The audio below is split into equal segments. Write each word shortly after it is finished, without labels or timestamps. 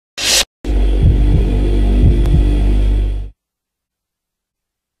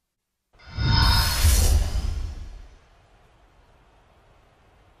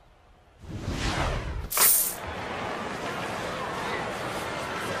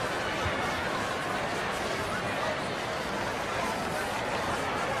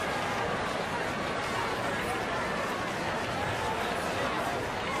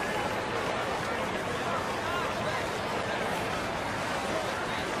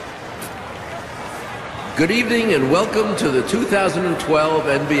Good evening and welcome to the 2012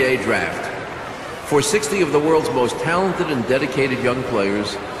 NBA Draft. For 60 of the world's most talented and dedicated young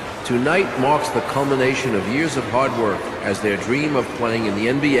players, tonight marks the culmination of years of hard work as their dream of playing in the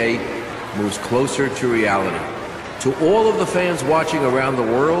NBA moves closer to reality. To all of the fans watching around the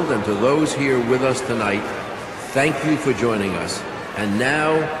world and to those here with us tonight, thank you for joining us. And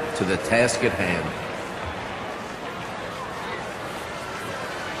now to the task at hand.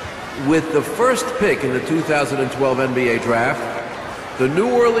 With the first pick in the 2012 NBA Draft, the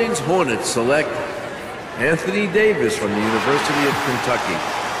New Orleans Hornets select Anthony Davis from the University of Kentucky.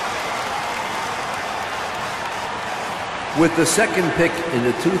 With the second pick in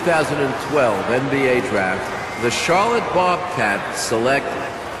the 2012 NBA Draft, the Charlotte Bobcats select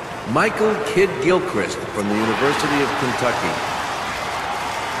Michael Kidd-Gilchrist from the University of Kentucky.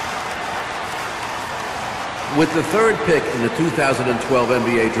 With the third pick in the 2012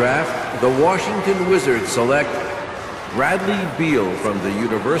 NBA Draft, the Washington Wizards select Bradley Beal from the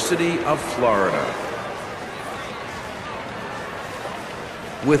University of Florida.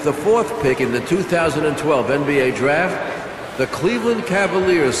 With the fourth pick in the 2012 NBA Draft, the Cleveland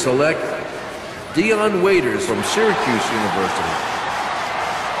Cavaliers select Dion Waiters from Syracuse University.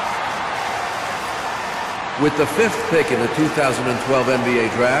 With the fifth pick in the 2012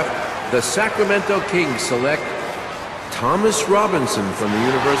 NBA Draft, the Sacramento Kings select Thomas Robinson from the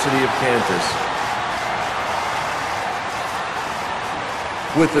University of Kansas.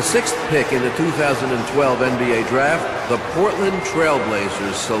 With the sixth pick in the 2012 NBA Draft, the Portland Trail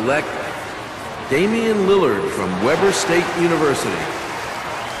Blazers select Damian Lillard from Weber State University.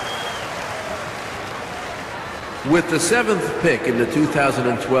 With the seventh pick in the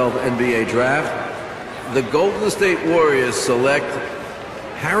 2012 NBA Draft, the Golden State Warriors select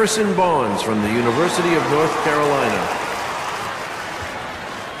Harrison Barnes from the University of North Carolina.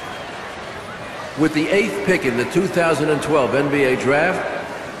 With the eighth pick in the 2012 NBA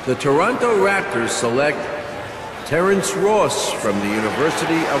Draft, the Toronto Raptors select Terrence Ross from the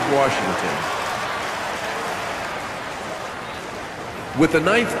University of Washington. With the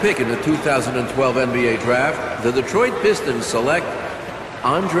ninth pick in the 2012 NBA Draft, the Detroit Pistons select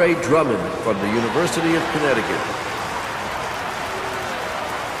Andre Drummond from the University of Connecticut.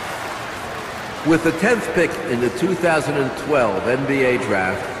 With the 10th pick in the 2012 NBA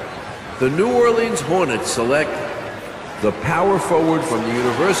Draft, the New Orleans Hornets select the power forward from the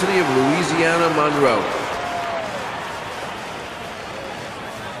University of Louisiana Monroe.